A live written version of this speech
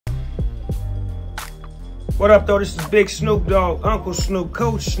What up, though? This is Big Snoop Dogg, Uncle Snoop,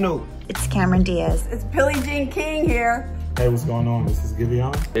 Coach Snoop. It's Cameron Diaz. It's Billie Jean King here. Hey, what's going on? This is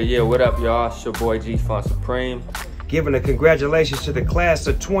Giveon. Yeah, what up, y'all? It's your boy G-Funk Supreme. Giving a congratulations to the class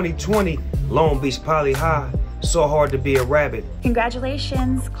of 2020, Long Beach Poly High. So hard to be a rabbit.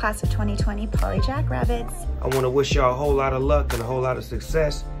 Congratulations, class of 2020 Poly Jackrabbits. I want to wish y'all a whole lot of luck and a whole lot of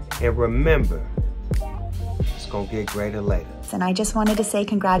success. And remember, it's going to get greater later. And I just wanted to say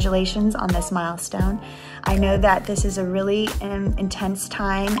congratulations on this milestone. I know that this is a really intense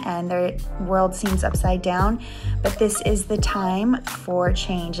time and the world seems upside down, but this is the time for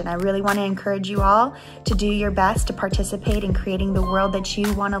change. And I really want to encourage you all to do your best to participate in creating the world that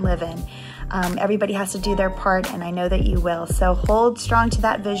you want to live in. Everybody has to do their part, and I know that you will. So hold strong to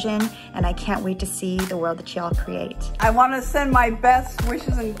that vision, and I can't wait to see the world that y'all create. I want to send my best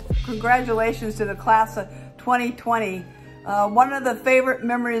wishes and congratulations to the class of 2020. One of the favorite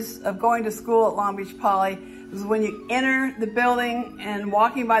memories of going to school at Long Beach Poly was when you enter the building and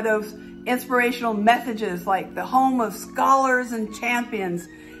walking by those inspirational messages like the home of scholars and champions,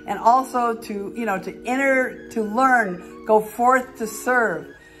 and also to enter to learn, go forth to serve.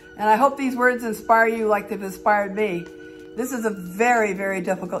 And I hope these words inspire you like they've inspired me. This is a very, very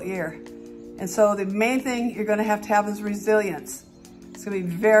difficult year. And so the main thing you're going to have is resilience. It's going to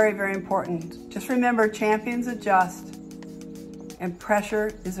be very, very important. Just remember, champions adjust and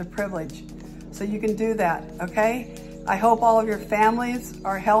pressure is a privilege. So you can do that, okay? I hope all of your families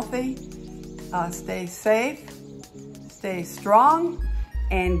are healthy. Stay safe, stay strong,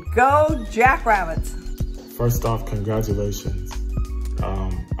 and go Jackrabbits. First off, congratulations.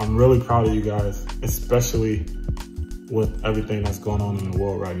 I'm really proud of you guys, especially with everything that's going on in the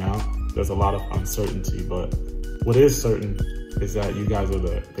world right now. There's a lot of uncertainty, but what is certain is that you guys are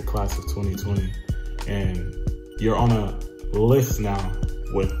the class of 2020, and you're on a list now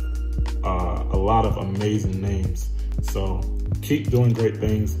with a lot of amazing names. So keep doing great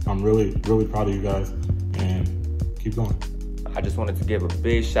things. I'm really, really proud of you guys, and keep going. I just wanted to give a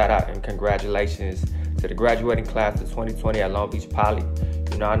big shout out and congratulations to the graduating class of 2020 at Long Beach Poly.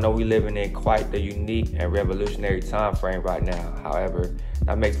 You know, I know we're living in quite the unique and revolutionary time frame right now. However,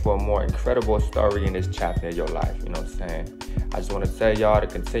 that makes for a more incredible story in this chapter of your life, you know what I'm saying? I just want to tell y'all to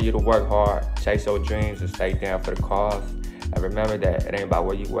continue to work hard, chase your dreams, and stay down for the cause. And remember that it ain't about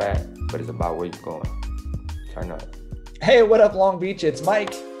where you at, but it's about where you're going. Turn up. Hey, what up, Long Beach? It's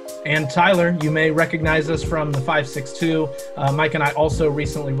Mike. And Tyler. You may recognize us from the 562. Mike and I also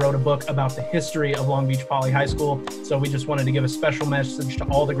recently wrote a book about the history of Long Beach Poly High School. So we just wanted to give a special message to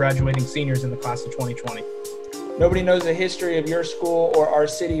all the graduating seniors in the class of 2020. Nobody knows the history of your school or our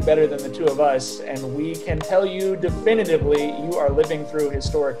city better than the two of us, and we can tell you definitively you are living through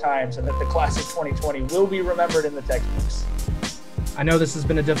historic times and that the class of 2020 will be remembered in the textbooks. I know this has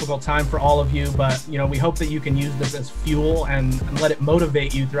been a difficult time for all of you, but we hope that you can use this as fuel and let it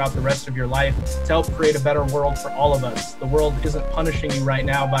motivate you throughout the rest of your life to help create a better world for all of us. The world isn't punishing you right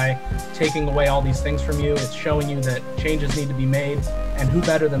now by taking away all these things from you. It's showing you that changes need to be made, and who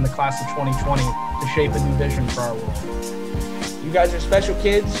better than the class of 2020 to shape a new vision for our world. You guys are special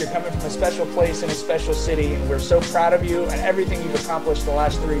kids. You're coming from a special place in a special city, and we're so proud of you and everything you've accomplished the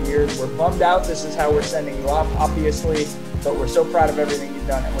last 3 years. We're bummed out this is how we're sending you off, obviously, but we're so proud of everything you've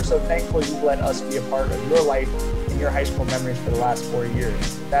done, and we're so thankful you've let us be a part of your life and your high school memories for the last 4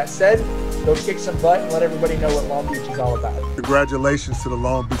 years. That said, go kick some butt and let everybody know what Long Beach is all about. Congratulations to the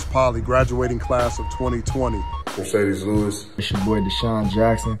Long Beach Poly graduating class of 2020. Marcedes Lewis. It's your boy DeSean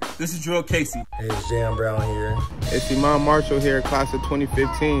Jackson. This is Jurrell Caset. Hey, it's Jayon Brown here. It's Iman Marshall here, class of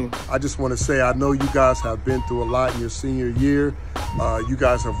 2015. I just want to say I know you guys have been through a lot in your senior year. You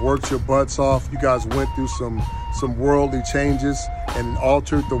guys have worked your butts off. You guys went through some worldly changes and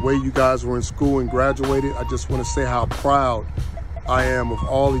altered the way you guys were in school and graduated. I just want to say how proud I am of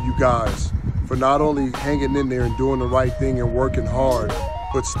all of you guys for not only hanging in there and doing the right thing and working hard,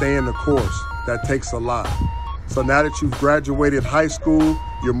 but staying the course. That takes a lot. So now that you've graduated high school,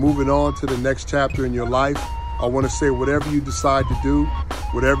 you're moving on to the next chapter in your life. I want to say whatever you decide to do,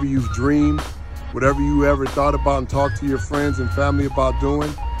 whatever you've dreamed, whatever you ever thought about and talked to your friends and family about doing,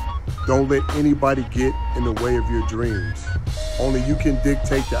 don't let anybody get in the way of your dreams. Only you can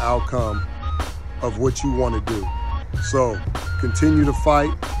dictate the outcome of what you want to do. So continue to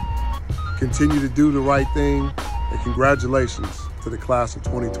fight, continue to do the right thing, and congratulations to the class of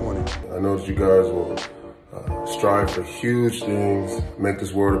 2020. I know that you guys will strive for huge things, make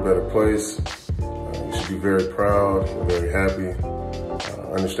this world a better place. You should be very proud and very happy.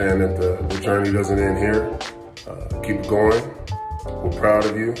 Understand that the journey doesn't end here. Keep it going. We're proud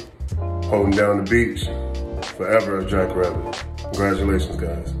of you. Holding down the beach. Forever a Jackrabbit. Congratulations,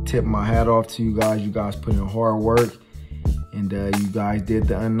 guys. Tip my hat off to you guys. You guys put in hard work, and you guys did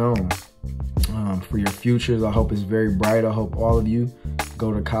the unknown. For your futures, I hope it's very bright. I hope all of you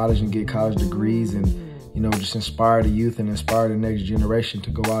go to college and get college degrees and, you know, just inspire the youth and inspire the next generation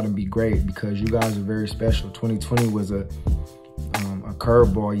to go out and be great, because you guys are very special. 2020 was a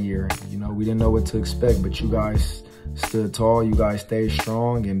curveball year. You know, we didn't know what to expect, but you guys stood tall. You guys stayed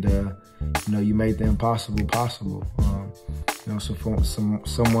strong, and, you know, you made the impossible possible. You know, so for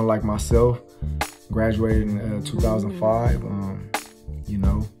someone like myself, graduated in 2005, you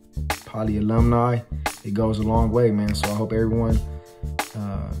know, Poly alumni, it goes a long way, man. So I hope everyone,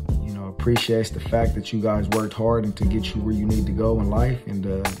 you know, appreciates the fact that you guys worked hard and to get you where you need to go in life. And,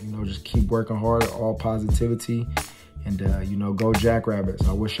 you know, just keep working hard, all positivity. And, you know, go Jackrabbits.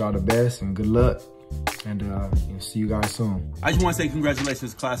 I wish y'all the best and good luck. And see you guys soon. I just want to say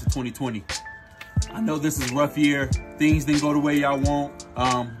congratulations, class of 2020. I know this is a rough year. Things didn't go the way y'all want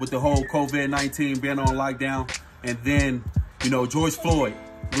with the whole COVID-19 being on lockdown. And then, you know, George Floyd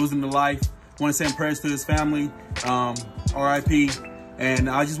losing the life. Want to send prayers to his family, RIP. And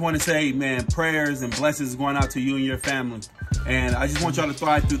I just want to say, man, prayers and blessings going out to you and your family. And I just want y'all to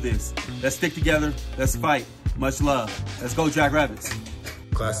thrive through this. Let's stick together. Let's fight. Much love. Let's go Jackrabbits.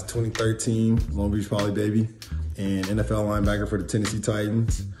 Class of 2013, Long Beach Poly baby, and NFL linebacker for the Tennessee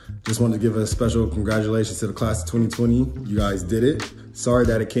Titans. Just wanted to give a special congratulations to the class of 2020. You guys did it. Sorry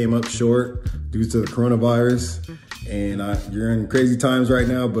that it came up short due to the coronavirus. And you're in crazy times right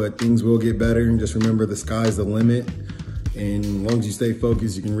now, but things will get better. And just remember, the sky's the limit. And as long as you stay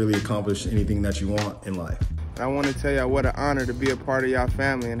focused, you can really accomplish anything that you want in life. I want to tell y'all what an honor to be a part of y'all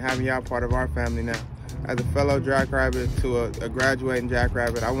family and having y'all part of our family now. As a fellow Jackrabbit to a graduating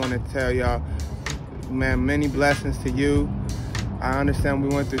Jackrabbit, I want to tell y'all, man, many blessings to you. I understand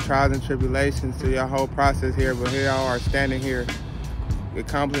we went through trials and tribulations through your whole process here, but here y'all are standing here,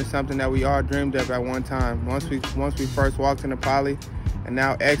 accomplishing something that we all dreamed of at one time. Once we first walked into Poly, and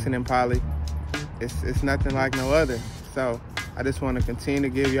now exiting Poly, it's nothing like no other. So I just want to continue to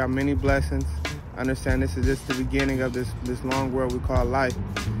give y'all many blessings. I understand this is just the beginning of this long world we call life,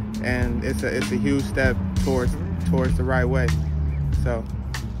 and it's a huge step towards the right way. So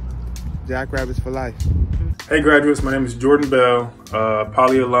Jackrabbits for life. Hey graduates, my name is Jordan Bell,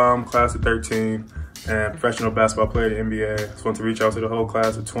 Poly alum, class of 13, and professional basketball player at the NBA. Just want to reach out to the whole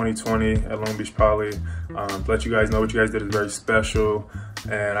class of 2020 at Long Beach Poly. To let you guys know what you guys did is very special.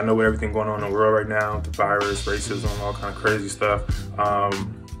 And I know with everything going on in the world right now, the virus, racism, all kind of crazy stuff.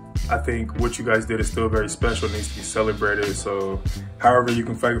 I think what you guys did is still very special. It needs to be celebrated. So however you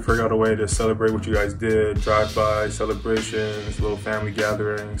can figure out a way to celebrate what you guys did, drive-by celebrations, little family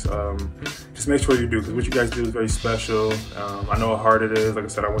gatherings, just make sure you do, because what you guys did is very special. I know how hard it is. Like I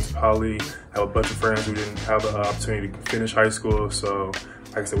said, I went to Poly. I have a bunch of friends who didn't have the opportunity to finish high school. So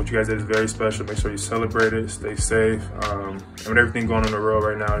like I said, what you guys did is very special. Make sure you celebrate it, stay safe. And with everything going on in the world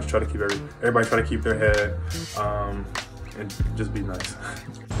right now, just try to keep everybody try to keep their head and just be nice.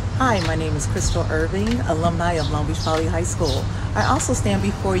 Hi, my name is Crystal Irving, alumni of Long Beach Poly High School. I also stand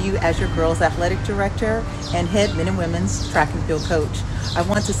before you as your girls athletic director and head men and women's track and field coach. I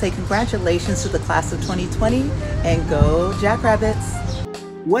want to say congratulations to the class of 2020 and go Jackrabbits.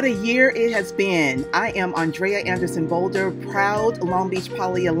 What a year it has been. I am Andrea Anderson-Boulder, proud Long Beach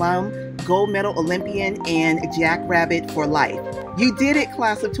Poly alum, gold medal Olympian, and Jackrabbit for life. You did it,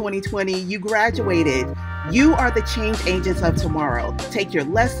 class of 2020. You graduated. You are the change agents of tomorrow. Take your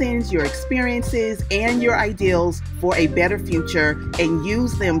lessons, your experiences, and your ideals for a better future and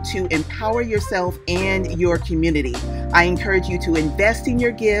use them to empower yourself and your community. I encourage you to invest in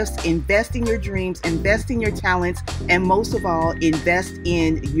your gifts, invest in your dreams, invest in your talents, and most of all, invest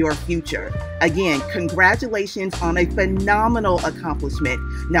in your future. Again, congratulations on a phenomenal accomplishment.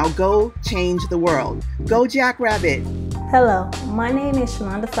 Now go change the world. Go Jackrabbit. Hello, my name is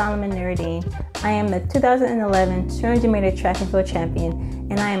Shalonda Solomon. I am the 2011 200-meter track and field champion,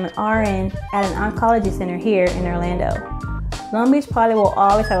 and I am an RN at an oncology center here in Orlando. Long Beach Poly will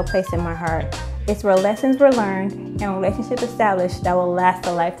always have a place in my heart. It's where lessons were learned and relationships established that will last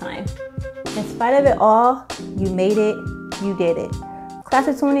a lifetime. In spite of it all, you made it, you did it. Class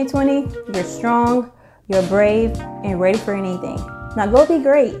of 2020, you're strong, you're brave, and ready for anything. Now go be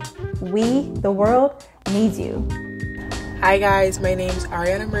great. We, the world, needs you. Hi guys, my name is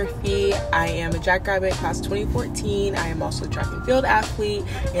Ariana Murphy. I am a Jackrabbit class 2014. I am also a track and field athlete,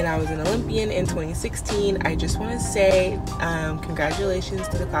 and I was an Olympian in 2016. I just want to say congratulations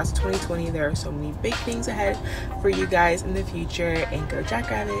to the class of 2020. There are so many big things ahead for you guys in the future, and go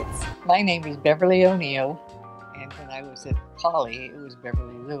Jackrabbits. My name is Beverly O'Neill, and when I was at Poly, it was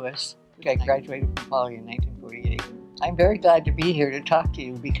Beverly Lewis. I graduated from Poly in 1948. I'm very glad to be here to talk to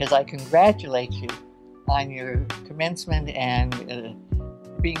you because I congratulate you on your commencement and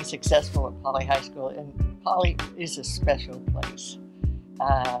being successful at Poly High School. And Poly is a special place.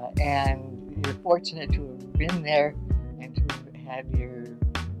 And you're fortunate to have been there and to have had your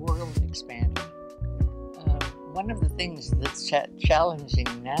world expanded. One of the things that's challenging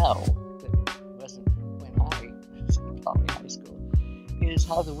now that wasn't when I was at Poly High School is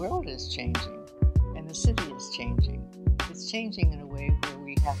how the world is changing and the city is changing. It's changing in a way where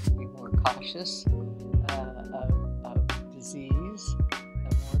we have to be more cautious of disease,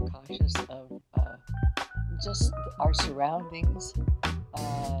 more cautious of just our surroundings,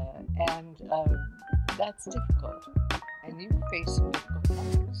 and that's difficult. And you face some difficult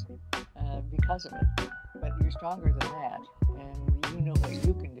times because of it. But you're stronger than that, and you know what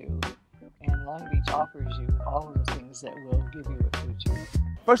you can do. And Long Beach offers you all of the things that will give you a future.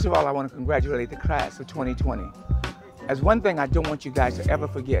 First of all, I want to congratulate the class of 2020. As one thing I don't want you guys to ever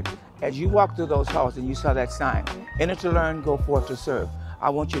forget, as you walk through those halls and you saw that sign, enter to learn, go forth to serve. I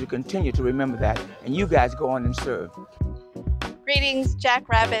want you to continue to remember that, and you guys go on and serve. Greetings,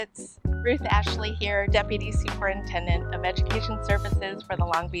 Jackrabbits. Ruth Ashley here, Deputy Superintendent of Education Services for the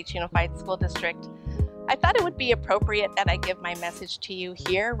Long Beach Unified School District. I thought it would be appropriate that I give my message to you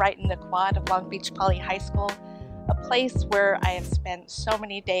here, right in the quad of Long Beach Poly High School, a place where I have spent so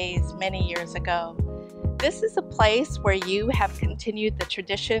many days many years ago. This is a place where you have continued the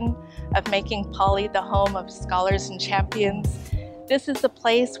tradition of making Poly the home of scholars and champions. This is a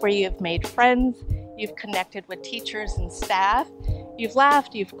place where you have made friends, you've connected with teachers and staff, you've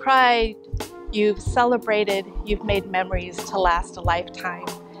laughed, you've cried, you've celebrated, you've made memories to last a lifetime.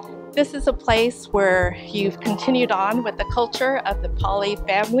 This is a place where you've continued on with the culture of the Poly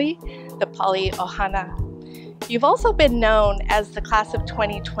family, the Poly Ohana. You've also been known as the class of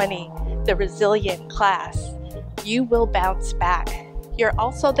 2020, the resilient class. You will bounce back. You're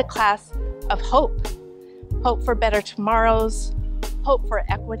also the class of hope. Hope for better tomorrows, hope for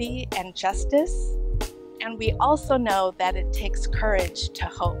equity and justice. And we also know that it takes courage to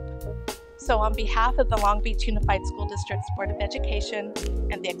hope. So on behalf of the Long Beach Unified School District's Board of Education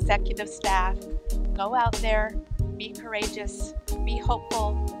and the executive staff, go out there, be courageous, be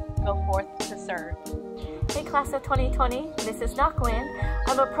hopeful, go forth to serve. Hey class of 2020, this is Ngoc Nguyen.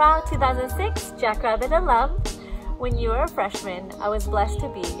 I'm a proud 2006 Jackrabbit alum. When you were a freshman, I was blessed to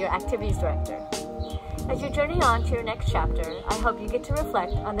be your activities director. As you journey on to your next chapter, I hope you get to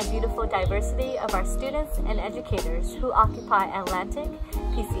reflect on the beautiful diversity of our students and educators who occupy Atlantic,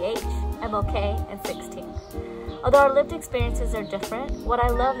 PCH, MLK, and 16. Although our lived experiences are different, what I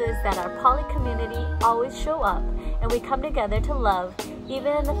love is that our Poly community always show up and we come together to love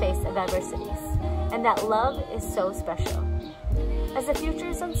even in the face of adversities. And that love is so special. As the future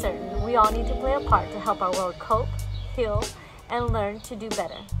is uncertain, we all need to play a part to help our world cope, heal, and learn to do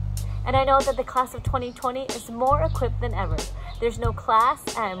better. And I know that the class of 2020 is more equipped than ever. There's no class,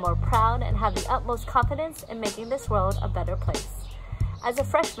 and I'm more proud and have the utmost confidence in making this world a better place. As a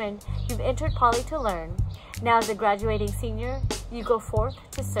freshman, you've entered Poly to learn. Now as a graduating senior, you go forth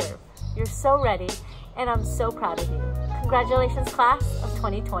to serve. You're so ready, and I'm so proud of you. Congratulations, class of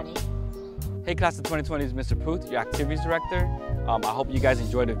 2020. Hey, class of 2020 is Mr. Puth, your activities director. I hope you guys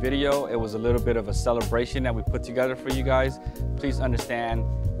enjoyed the video. It was a little bit of a celebration that we put together for you guys. Please understand,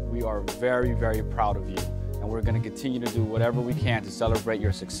 we are very, very proud of you, and we're going to continue to do whatever we can to celebrate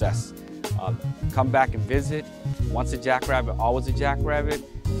your success. Come back and visit. Once a Jackrabbit, always a Jackrabbit,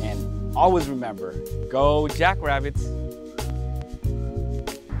 and always remember, go Jackrabbits.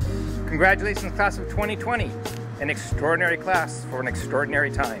 Congratulations, class of 2020, an extraordinary class for an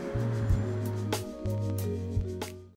extraordinary time.